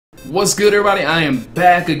What's good, everybody? I am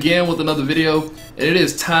back again with another video, and it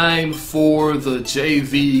is time for the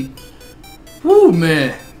JV. Woo,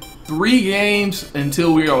 man. 3 games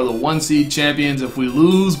until we are the 1 seed champions. If we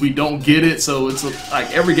lose, we don't get it, so it's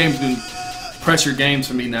like every game's been pressure games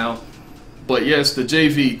for me now. But yes, the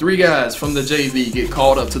JV, 3 guys from the JV get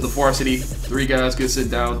called up to the varsity. 3 guys get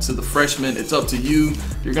sent down to the freshmen. It's up to you.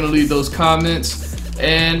 You're gonna leave those comments,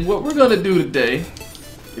 and what we're gonna do today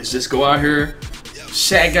is just go out here.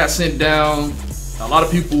 Shaq got sent down. A lot of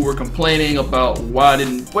people were complaining about why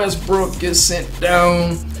didn't Westbrook get sent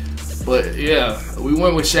down. But yeah, we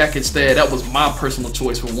went with Shaq instead. That was my personal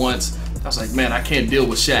choice for once. I was like, man, I can't deal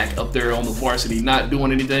with Shaq up there on the varsity not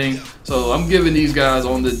doing anything. So I'm giving these guys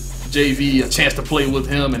on the JV a chance to play with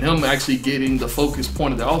him, and him actually getting the focus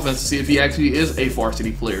point of the offense to see if he actually is a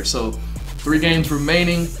varsity player. So 3 games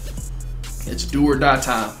remaining. It's do or die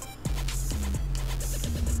time.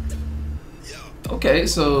 Okay,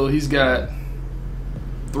 so he's got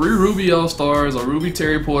 3 Ruby All-Stars, a Ruby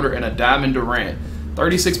Terry Porter, and a Diamond Durant.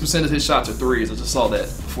 36% of his shots are threes. I just saw that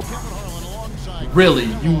before. Really?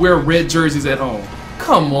 You wear red jerseys at home?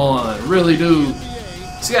 Come on, really, dude?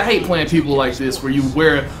 See, I hate playing people like this where you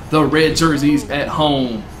wear the red jerseys at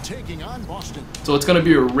home. So it's going to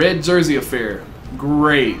be a red jersey affair.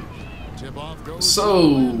 Great.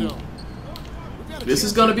 So this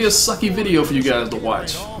is going to be a sucky video for you guys to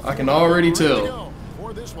watch. I can already tell.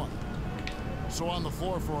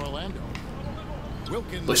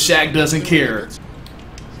 But Shaq doesn't care.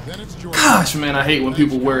 Gosh, man, I hate when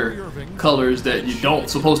people wear colors that you don't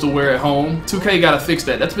supposed to wear at home. 2K gotta fix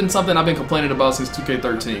that. That's been something I've been complaining about since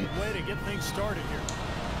 2K13.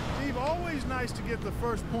 Steve, always nice to get the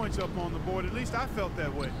first points up on the board. At least I felt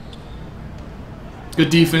that way. Good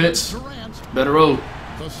defense. Better road.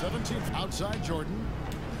 The 17th outside Jordan.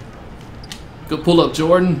 Good pull up,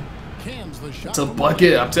 Jordan. It's a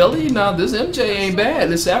bucket. I'm telling you now, this MJ ain't bad.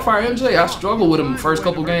 This Sapphire MJ, I struggled with him the first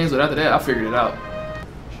couple games, but after that, I figured it out.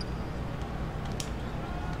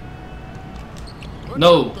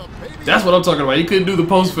 No, that's what I'm talking about. He couldn't do the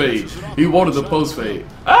post fade. He wanted the post fade.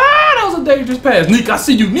 Ah, that was a dangerous pass. Nick, I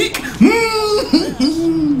see you, Nick.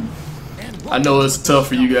 I know it's tough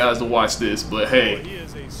for you guys to watch this, but hey.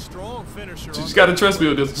 You just gotta trust me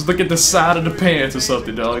with this. Just look at the side of the pants or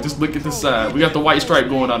something, dog. Just look at the side. We got the white stripe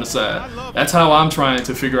going on the side. That's how I'm trying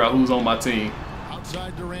to figure out who's on my team.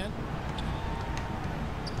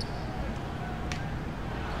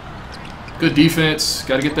 Good defense.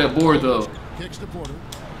 Gotta get that board though.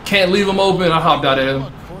 Can't leave him open. I hopped out at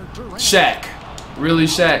him. Shaq. Really,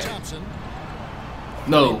 Shaq?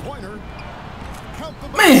 No.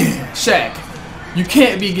 Man, Shaq. You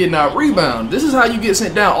can't be getting out rebound. This is how you get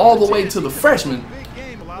sent down all the way to the freshman.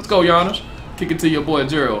 Let's go, Giannis. Kick it to your boy,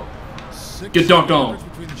 Gerald. Get dunked on.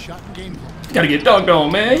 You gotta get dunked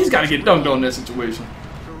on, man. He's gotta get dunked on in that situation.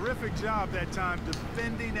 Terrific job that time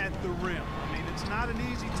defending at the rim. I mean, it's not an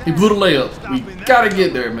easy task. He blew the layup. We gotta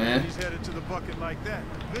get there, man. He's headed to the bucket like that.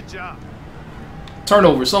 Good job.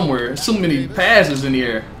 Turnover somewhere. So many passes in the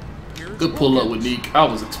air. Good pull up with Neek. I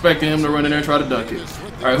was expecting him to run in there and try to dunk it.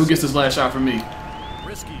 All right, who gets this last shot from me?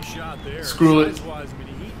 Screw it.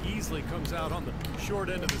 He easily comes out on the short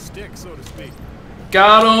end of the stick, so to speak.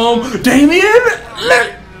 Got him, Damian.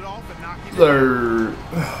 Third.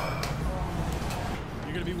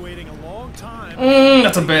 You're gonna be waiting a long time.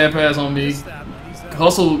 That's a bad pass on me.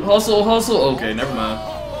 Hustle, hustle, hustle. Okay, never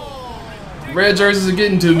mind. Red jerseys are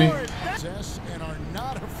getting to me.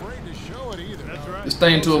 This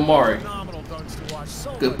thing to Amari.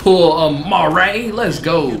 Good pull, Amari. Let's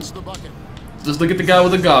go. Just look at the guy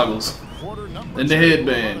with the goggles and the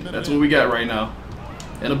headband. That's what we got right now.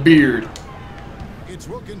 And a beard. It's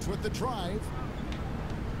Wilkins with the drive.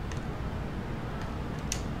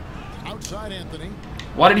 Outside Anthony.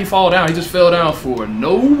 Why did he fall down? He just fell down for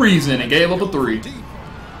no reason and gave up a 3.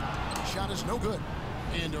 Shot is no good.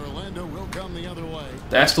 And Orlando will come the other way.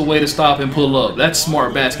 That's the way to stop and pull up. That's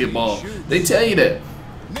smart basketball. They tell you that.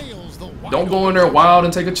 Don't go in there wild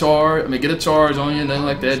and take a charge. I mean, get a charge on you and nothing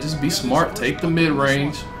like that. Just be smart. Take the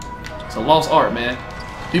mid-range. It's a lost art, man.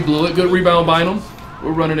 He blew it. Good rebound by him.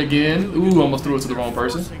 We're running again. Ooh, almost threw it to the wrong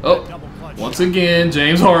person. Oh, once again,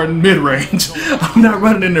 James Harden, mid-range. I'm not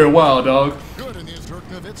running in there wild, dog. Good, and there's Dirk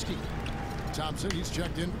Nowitzki. Thompson, he's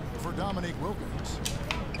checked in for Dominique Wilkins.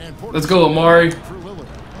 Let's go, Amari.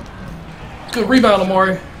 Good rebound,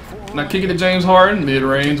 Amari. Now kick it to James Harden,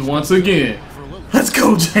 mid-range once again. Let's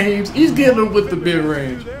go, James. He's getting him with the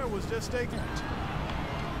mid-range.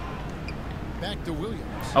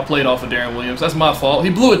 I played off of Darren Williams. That's my fault.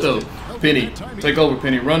 He blew it, though. Penny, take over,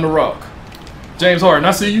 Penny. Run the rock. James Harden,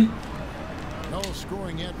 I see you. No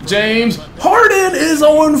scoring yet James Harden is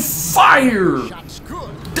on fire. Shots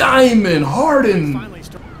good. Diamond Harden.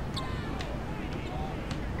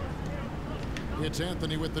 It's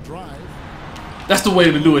Anthony with the drive. That's the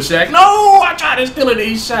way to do it, Shaq. No, I tried to steal it.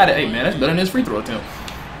 He shot it. Hey, man, that's better than his free throw attempt.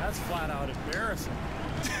 That's flat out embarrassing.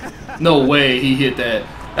 No way he hit that.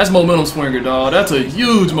 That's momentum swinger, dog. That's a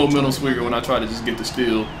huge momentum swinger when I try to just get the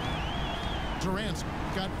steal. Durant's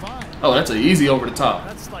got 5. Oh, that's an easy over the top.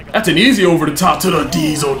 That's an easy over the top to the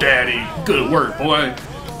Diesel Daddy. Good work, boy.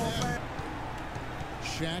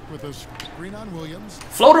 Shaq with a screen on Williams.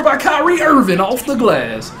 Floater by Kyrie Irving off the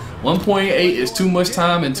glass. 1.8 is too much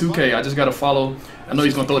time in 2K. I just got to follow. I know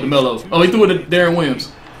he's going to throw it to Melo. Oh, he threw it to Darren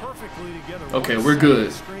Williams. Okay, we're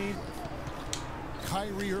good.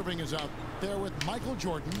 Kyrie Irving is out there with Michael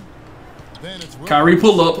Jordan. Then it's Kyrie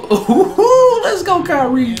pull up. Ooh, let's go,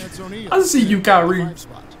 Kyrie. I see you, Kyrie.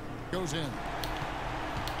 Goes in.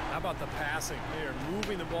 How about the passing? They are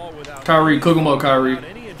moving the ball without Kyrie, cook him up, Kyrie.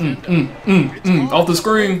 Off the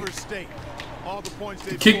screen.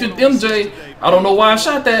 Kicked it MJ. I don't know why I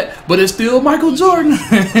shot that, but it's still Michael Jordan.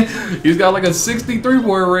 He's got like a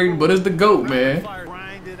 63-point rating, but it's the GOAT, man.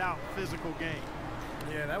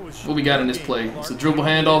 What we got in this play? It's a dribble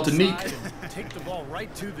handoff to Neek.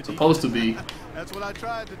 Supposed to be. That's what I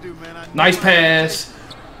tried to do, man. Nice pass.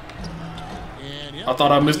 I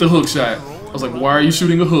thought I missed the hook shot. I was like, why are you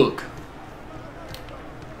shooting a hook?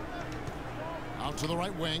 Out to the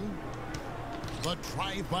right wing. The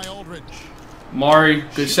drive by Aldridge. Mari,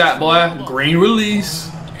 good shot, boy. Green release.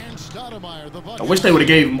 I wish they would have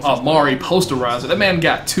gave Mari posterizer. That man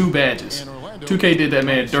got 2 badges. 2K did that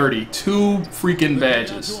man dirty. 2 freaking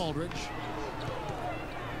badges.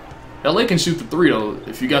 LA can shoot the 3 though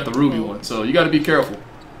if you got the Ruby one, so you got to be careful.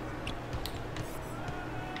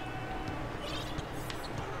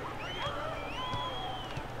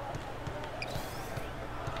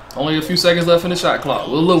 Only a few seconds left in the shot clock.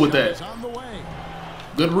 We'll live with that.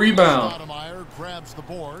 Good rebound.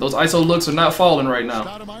 Those ISO looks are not falling right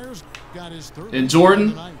now. And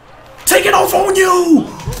Jordan, take it off on you!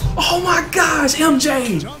 Oh my gosh,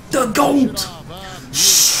 MJ, the GOAT.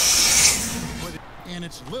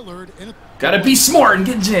 Gotta be smart and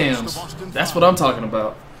get jams. That's what I'm talking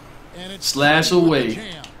about. Slash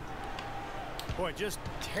away. Boy, just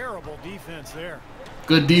terrible defense there.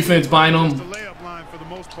 Good defense, Bynum. The layup line for the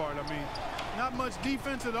most part. I mean, not much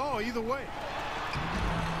defense at all either way.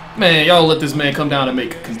 Man, y'all let this man come down and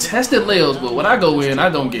make contested layups, but when I go in, I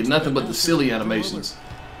don't get nothing but the silly animations.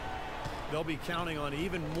 They'll be counting on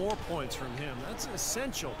even more points from him. That's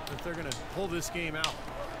essential if they're going to pull this game out.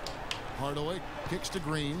 Hardaway kicks to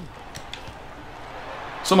Green.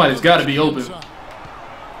 Somebody's got to be open.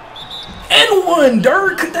 And one,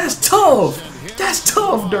 Dirk. That's tough. That's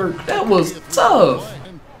tough, Dirk. That was tough.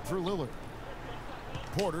 Through Lillard.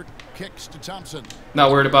 Porter kicks to Thompson.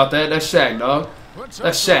 Not worried about that. That's Shaq, dog. That's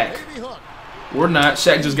Shaq. We're not.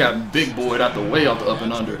 Shaq just got big boyed out the way off the up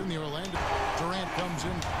and under. Durant comes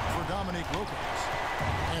in for Dominique Lopez.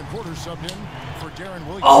 And Porter subbed in for Darren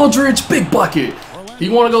Williams. Aldridge, big bucket. He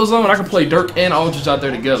want to go zone. I can play Dirk and Aldridge out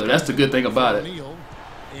there together. That's the good thing about it.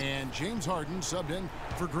 And James Harden subbed in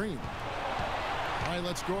for Green. All right,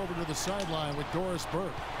 let's go over to the sideline with Doris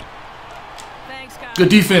Burke. Thanks, guys. Good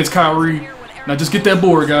defense, Kyrie. Now just get that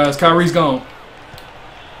board, guys. Kyrie's gone.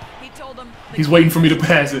 He's waiting for me to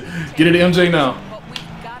pass it. Get it to MJ now.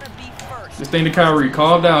 This thing to Kyrie.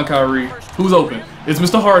 Calm down, Kyrie. Who's open? It's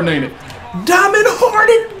Mr. Harden, ain't it? Diamond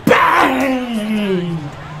Harden, bang!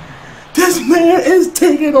 This man is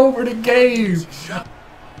taking over the game.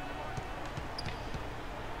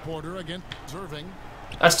 Porter again, serving.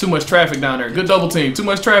 That's too much traffic down there. Good double team. Too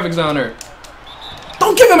much traffic down there.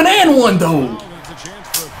 Don't give him an and one, though.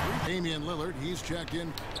 Damian Lillard, he's checked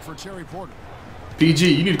in for Terry Porter.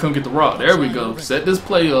 PG, you need to come get the rock. There we go. Set this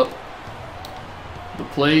play up. The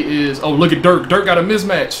play is... Oh, look at Dirk. Dirk got a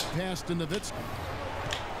mismatch. Pass to Nowitzki.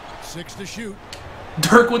 6 to shoot.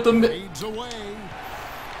 Dirk with the... Fades away.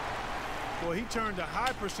 Well, he turned a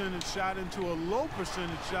high percentage shot into a low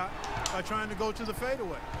percentage shot by trying to go to the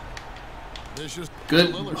fadeaway.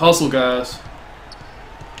 Good hustle, guys.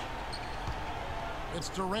 It's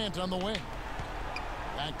Durant on the wing.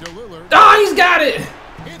 Back to Lillard. Oh, he's got it.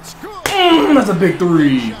 It's good. That's a big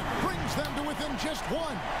 3. Brings them to within just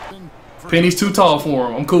 1. Penny's too tall for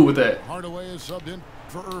him. I'm cool with that. Hardaway is subbed in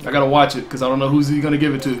for Irving. I gotta watch it because I don't know who's he gonna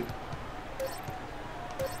give it to.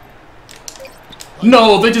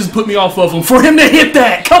 No, they just put me off of him for him to hit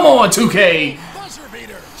that. Come on, 2K.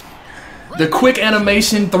 The quick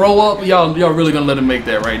animation throw up, y'all really gonna let him make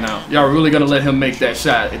that right now. Y'all really gonna let him make that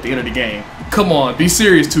shot at the end of the game. Come on, be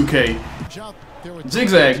serious, 2K.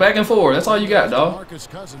 Zigzag, back and forth. That's all you got, dog.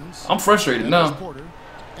 I'm frustrated now.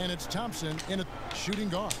 And it's Thompson in a shooting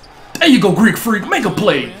guard. There you go, Greek Freak. Make a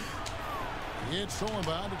play. It's stolen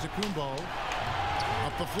by Kumbo.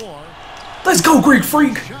 Up the floor. Let's go, Greek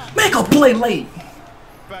Freak. Make a play late.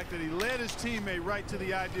 The fact that he led his teammate right to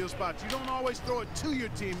the ideal spot. You don't always throw it to your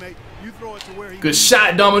teammate. You throw it to where he. Good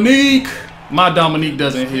shot, Dominique. My Dominique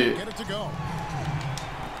doesn't hit. Get it to go.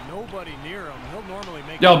 Nobody near him. He'll normally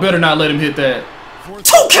make. Y'all better not let him hit that.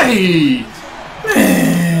 2K!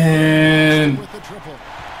 Man.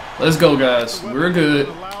 Let's go, guys. We're good.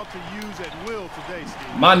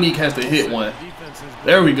 My Neek has to hit one.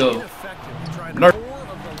 There we go.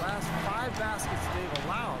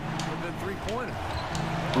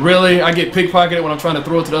 Really? I get pickpocketed when I'm trying to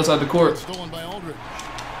throw it to the other side of the court.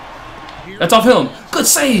 That's off him. Good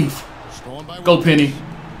save. Go, Penny.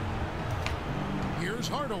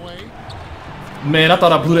 Man, I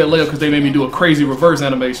thought I blew that layup because they made me do a crazy reverse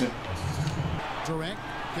animation.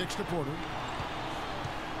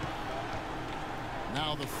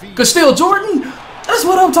 Good steal, Jordan. That's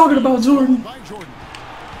what I'm talking about, Jordan.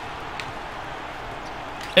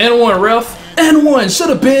 And one, ref. And one. Should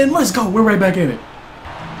have been. Let's go. We're right back in it.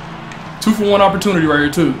 2-for-1 opportunity right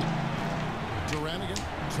here, too.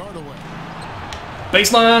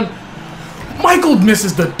 Baseline. Michael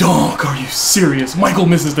misses the dunk. Are you serious? Michael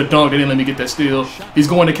misses the dunk. They didn't let me get that steal. He's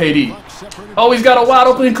going to KD. Oh, he's got a wide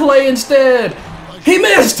open Clay instead. He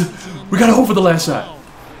missed. We got to hold for the last shot.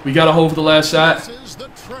 We got to hold for the last shot.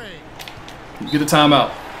 Get the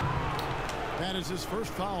timeout. That is his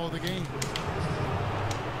first foul of the game.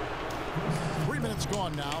 3 minutes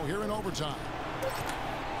gone now here in overtime.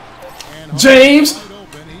 James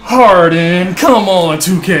Harden. Come on,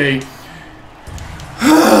 2K.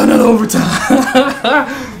 Another overtime.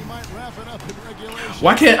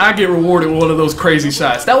 Why can't I get rewarded with one of those crazy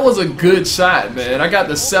shots? That was a good shot, man. I got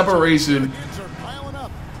the separation.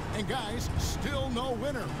 And guys, still no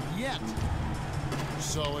winner yet.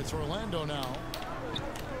 So it's Orlando now.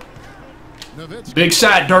 Big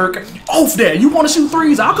shot, Dirk. Off that. You want to shoot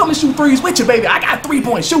threes? I'll come and shoot threes with you, baby. I got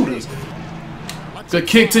 3-point shooters. Good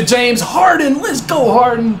kick to James Harden. Let's go,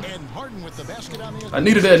 Harden. I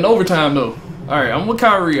needed that in overtime, though. All right, I'm with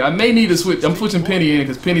Kyrie. I may need to switch. I'm switching Penny in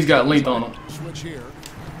because Penny's got length on him.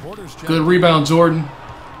 Good rebound, Jordan.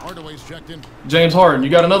 James Harden, you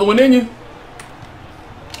got another one in you?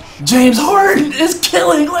 James Harden is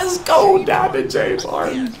killing. Let's go, Diamond James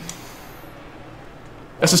Harden.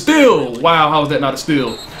 That's a steal. Wow, how is that not a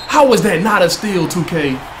steal? How was that not a steal,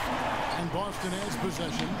 2K? And Boston has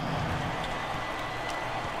possession.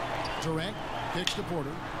 Durant kicks to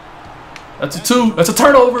Porter. That's a 2. That's a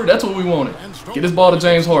turnover. That's what we wanted. Get this ball to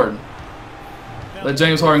James Harden. Let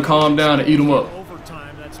James Harden calm down and eat him up.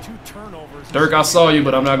 Dirk, I saw you,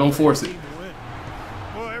 but I'm not going to force it.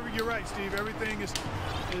 Well, you're right, Steve. Everything is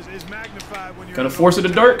magnified when you're going to force it to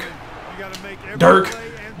Dirk. Dirk.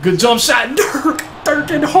 Good jump shot. Dirk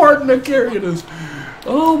and Harden are carrying us.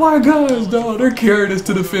 Oh, my gosh, dog. They're carrying us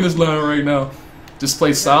to the finish line right now. Just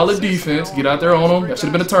play solid defense. Get out there on them. That should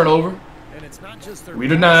have been a turnover. We're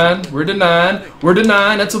denying. We're denying. We're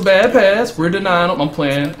denying. That's a bad pass. We're denying them. I'm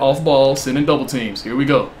playing off ball, sending double teams. Here we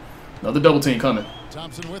go. Another double team coming.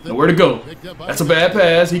 Nowhere to go. That's a bad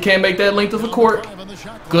pass. He can't make that length of a court.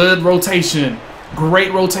 Good rotation.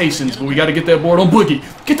 Great rotations. But we got to get that board on Boogie.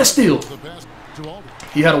 Get the steal.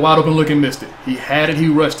 He had a wide open look and missed it. He had it. He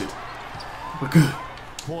rushed it. We're good.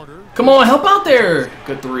 Come on, help out there.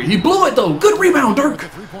 Good 3. He blew it, though. Good rebound, Dirk.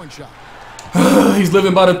 He's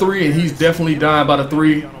living by the 3, and he's definitely dying by the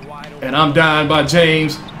 3. And I'm dying by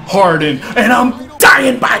James Harden. And I'm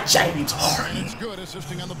dying by James Harden.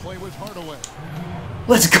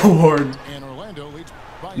 Let's go, Harden.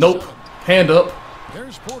 Nope. Hand up.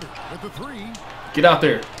 Get out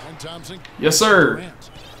there. Yes, sir.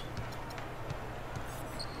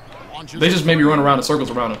 They just made me run around in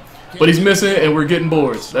circles around him. But he's missing, and we're getting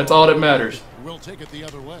boards. That's all that matters.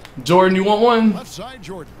 Jordan, you want one?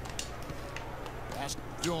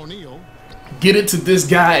 Get it to this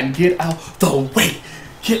guy and get out the way.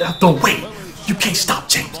 Get out the way. You can't stop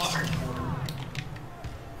James Harden.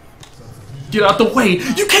 Get out the way.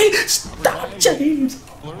 You can't stop James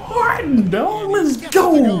Harden, dog. Let's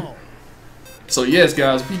go. So, yes,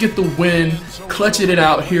 guys, we get the win, clutching it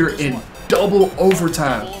out here in double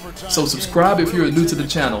overtime. So, subscribe if you're new to the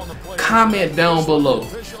channel. Comment down below.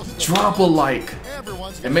 Drop a like.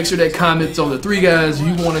 And make sure that comments on the 3 guys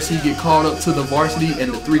you want to see get called up to the varsity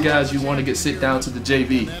and the 3 guys you want to get sit down to the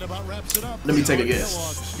JV. Let me take a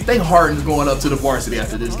guess. I think Harden's going up to the varsity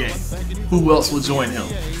after this game. Who else will join him?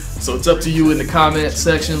 So it's up to you in the comment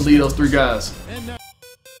section. Lead those 3 guys.